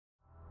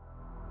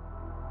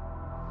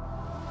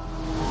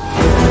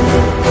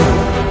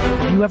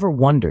you ever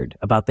wondered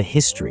about the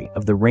history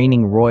of the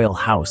reigning royal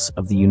house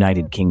of the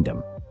United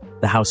Kingdom,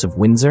 the House of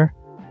Windsor?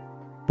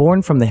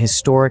 Born from the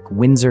historic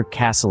Windsor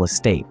Castle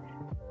estate,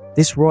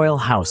 this royal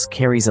house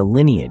carries a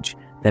lineage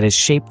that has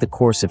shaped the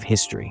course of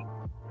history.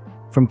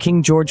 From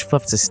King George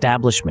V's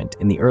establishment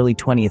in the early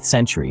 20th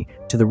century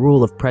to the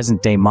rule of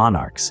present-day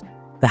monarchs,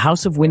 the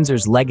House of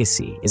Windsor's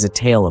legacy is a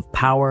tale of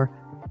power,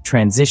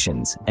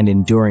 transitions, and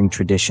enduring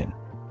tradition.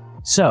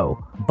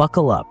 So,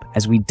 buckle up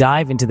as we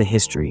dive into the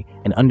history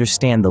and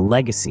understand the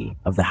legacy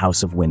of the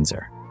House of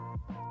Windsor.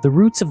 The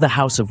roots of the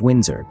House of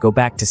Windsor go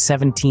back to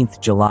 17th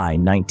July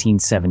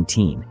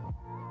 1917.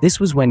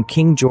 This was when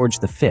King George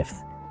V,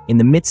 in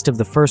the midst of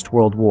the First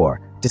World War,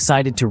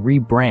 decided to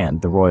rebrand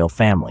the royal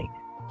family.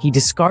 He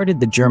discarded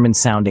the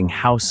German-sounding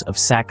House of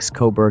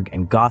Saxe-Coburg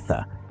and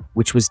Gotha,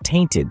 which was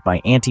tainted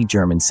by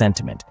anti-German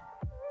sentiment.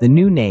 The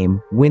new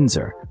name,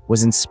 Windsor,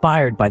 was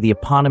inspired by the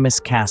eponymous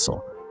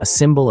castle, a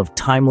symbol of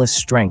timeless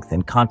strength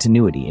and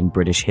continuity in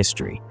British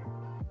history.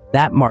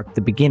 That marked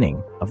the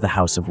beginning of the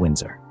House of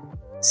Windsor.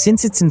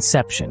 Since its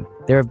inception,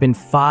 there have been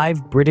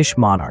 5 British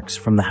monarchs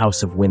from the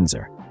House of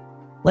Windsor.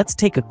 Let's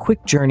take a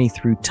quick journey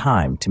through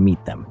time to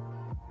meet them.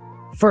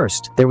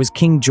 First, there was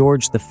King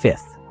George V,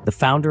 the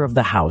founder of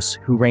the house,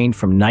 who reigned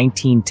from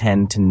 1910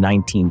 to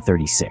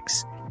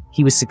 1936.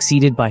 He was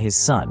succeeded by his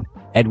son,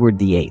 Edward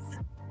VIII.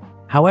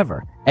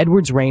 However,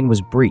 Edward's reign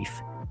was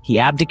brief. He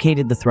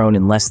abdicated the throne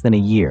in less than a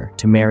year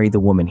to marry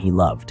the woman he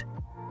loved.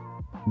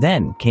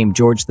 Then came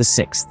George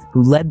VI,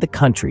 who led the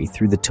country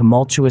through the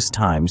tumultuous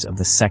times of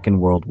the Second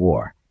World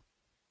War.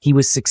 He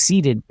was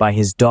succeeded by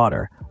his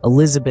daughter,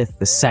 Elizabeth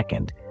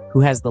II,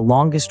 who has the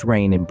longest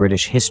reign in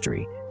British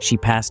history. She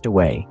passed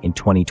away in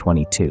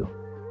 2022.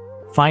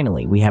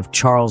 Finally, we have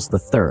Charles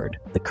III,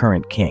 the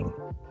current king.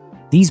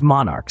 These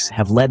monarchs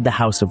have led the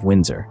House of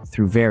Windsor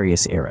through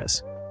various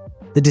eras.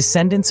 The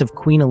descendants of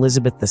Queen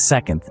Elizabeth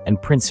II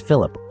and Prince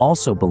Philip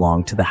also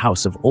belong to the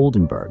House of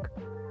Oldenburg.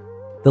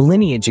 The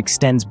lineage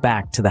extends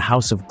back to the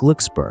House of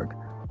Glücksburg,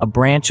 a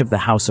branch of the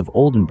House of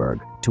Oldenburg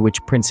to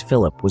which Prince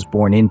Philip was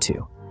born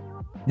into.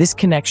 This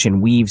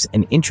connection weaves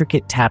an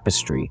intricate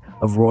tapestry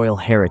of royal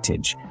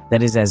heritage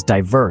that is as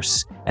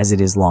diverse as it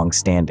is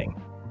long-standing.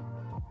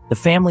 The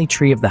family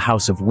tree of the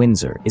House of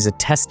Windsor is a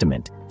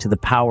testament to the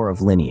power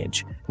of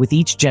lineage, with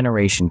each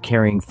generation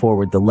carrying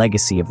forward the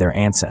legacy of their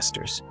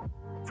ancestors.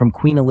 From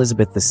Queen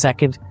Elizabeth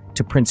II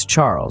to Prince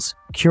Charles,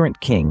 current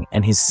king,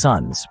 and his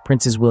sons,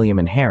 Princes William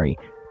and Harry,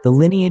 the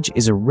lineage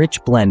is a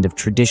rich blend of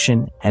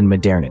tradition and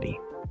modernity.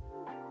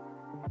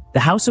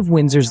 The House of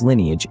Windsor's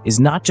lineage is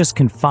not just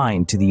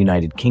confined to the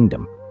United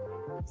Kingdom.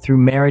 Through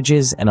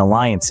marriages and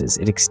alliances,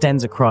 it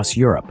extends across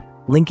Europe,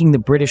 linking the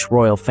British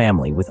royal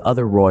family with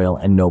other royal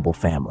and noble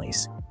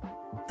families.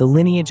 The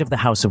lineage of the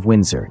House of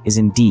Windsor is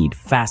indeed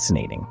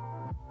fascinating.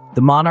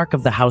 The monarch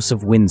of the House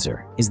of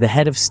Windsor is the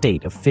head of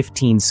state of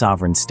 15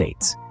 sovereign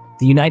states.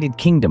 The United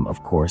Kingdom,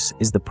 of course,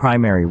 is the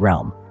primary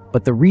realm,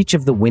 but the reach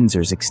of the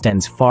Windsors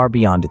extends far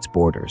beyond its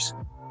borders.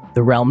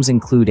 The realms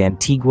include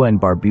Antigua and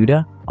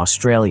Barbuda,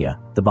 Australia,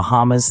 the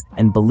Bahamas,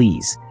 and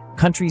Belize,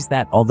 countries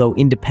that, although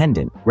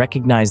independent,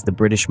 recognize the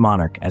British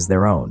monarch as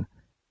their own.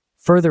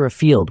 Further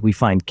afield, we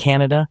find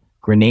Canada,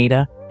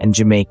 Grenada, and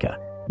Jamaica,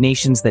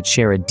 nations that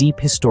share a deep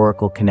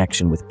historical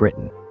connection with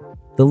Britain.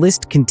 The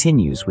list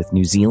continues with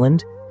New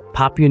Zealand,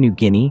 Papua New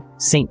Guinea,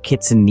 St.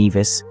 Kitts and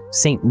Nevis,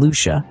 St.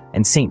 Lucia,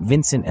 and St.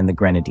 Vincent and the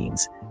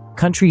Grenadines,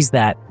 countries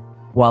that,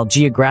 while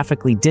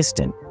geographically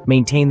distant,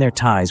 maintain their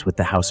ties with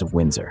the House of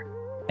Windsor.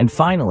 And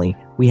finally,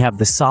 we have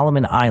the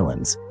Solomon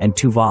Islands and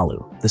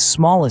Tuvalu, the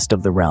smallest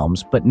of the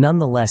realms but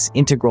nonetheless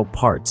integral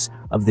parts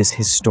of this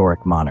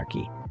historic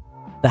monarchy.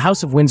 The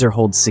House of Windsor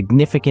holds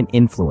significant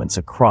influence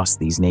across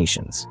these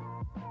nations.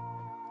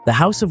 The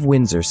House of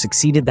Windsor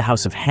succeeded the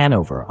House of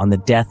Hanover on the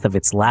death of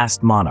its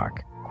last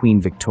monarch,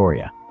 Queen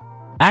Victoria.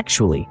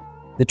 Actually,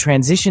 the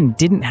transition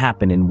didn't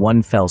happen in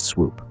one fell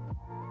swoop.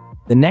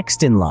 The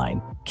next in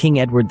line, King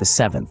Edward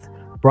VII,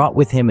 brought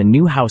with him a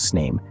new house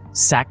name,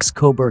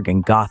 Saxe-Coburg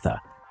and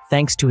Gotha,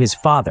 thanks to his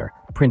father,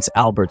 Prince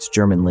Albert's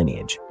German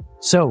lineage.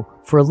 So,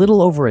 for a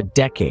little over a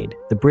decade,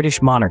 the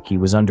British monarchy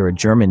was under a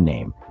German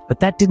name,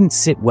 but that didn't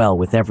sit well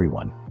with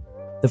everyone.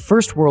 The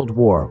First World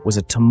War was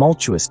a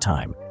tumultuous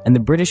time, and the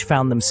British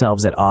found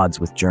themselves at odds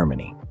with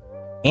Germany.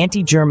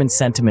 Anti-German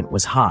sentiment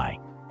was high,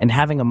 and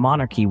having a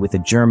monarchy with a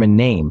German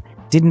name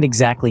didn't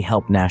exactly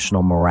help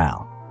national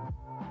morale.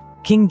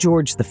 King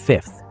George V,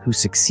 who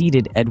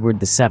succeeded Edward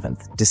VII,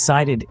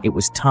 decided it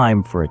was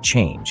time for a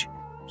change.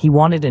 He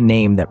wanted a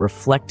name that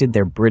reflected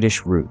their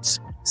British roots,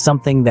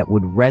 something that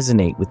would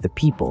resonate with the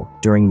people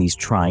during these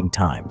trying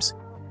times.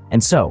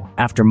 And so,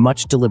 after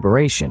much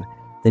deliberation,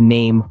 the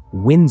name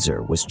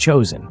Windsor was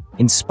chosen,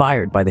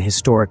 inspired by the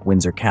historic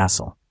Windsor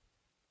Castle.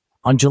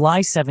 On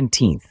July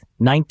 17,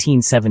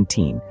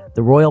 1917,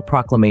 the royal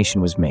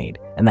proclamation was made,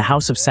 and the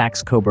House of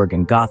Saxe-Coburg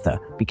and Gotha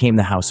became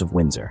the House of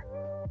Windsor.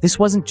 This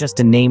wasn't just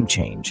a name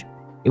change.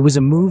 It was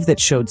a move that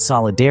showed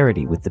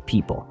solidarity with the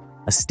people,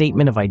 a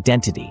statement of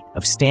identity,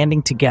 of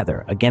standing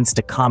together against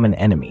a common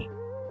enemy.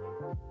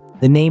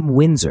 The name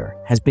Windsor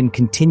has been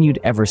continued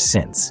ever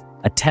since,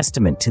 a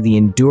testament to the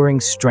enduring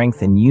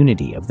strength and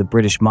unity of the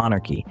British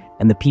monarchy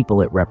and the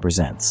people it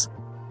represents.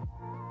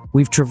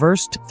 We've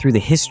traversed through the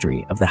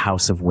history of the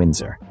House of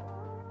Windsor.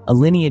 A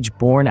lineage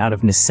born out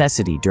of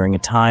necessity during a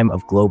time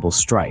of global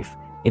strife,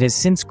 it has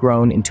since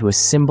grown into a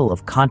symbol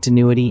of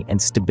continuity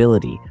and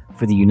stability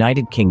for the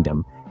United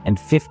Kingdom and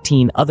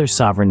 15 other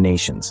sovereign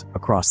nations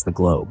across the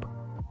globe.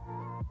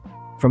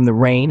 From the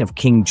reign of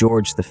King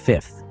George V,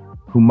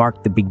 who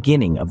marked the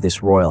beginning of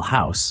this royal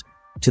house,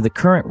 to the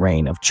current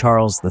reign of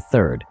Charles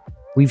III,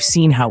 we've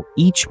seen how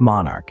each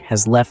monarch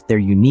has left their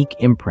unique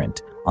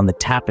imprint on the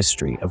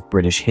tapestry of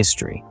British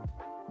history.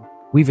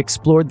 We've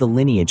explored the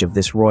lineage of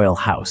this royal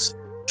house,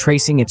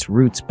 tracing its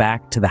roots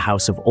back to the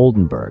House of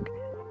Oldenburg,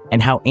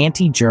 and how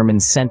anti-German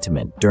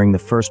sentiment during the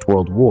First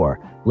World War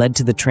led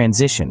to the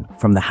transition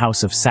from the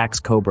House of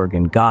Saxe-Coburg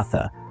and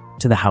Gotha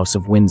to the House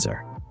of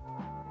Windsor.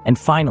 And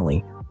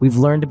finally, we've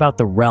learned about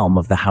the realm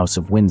of the House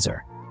of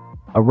Windsor,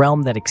 a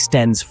realm that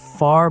extends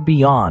far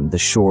beyond the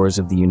shores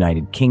of the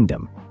United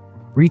Kingdom,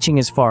 reaching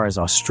as far as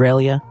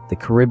Australia, the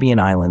Caribbean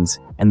islands,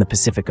 and the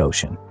Pacific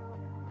Ocean.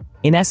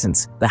 In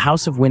essence, the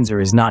House of Windsor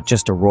is not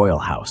just a royal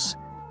house.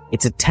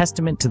 It's a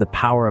testament to the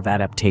power of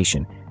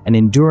adaptation, an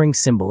enduring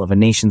symbol of a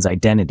nation's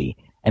identity,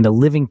 and a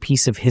living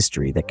piece of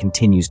history that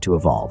continues to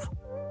evolve.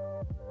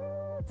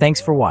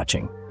 Thanks for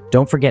watching.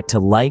 Don't forget to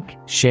like,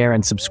 share,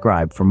 and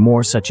subscribe for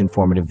more such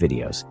informative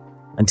videos.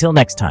 Until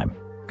next time,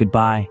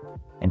 goodbye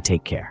and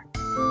take care.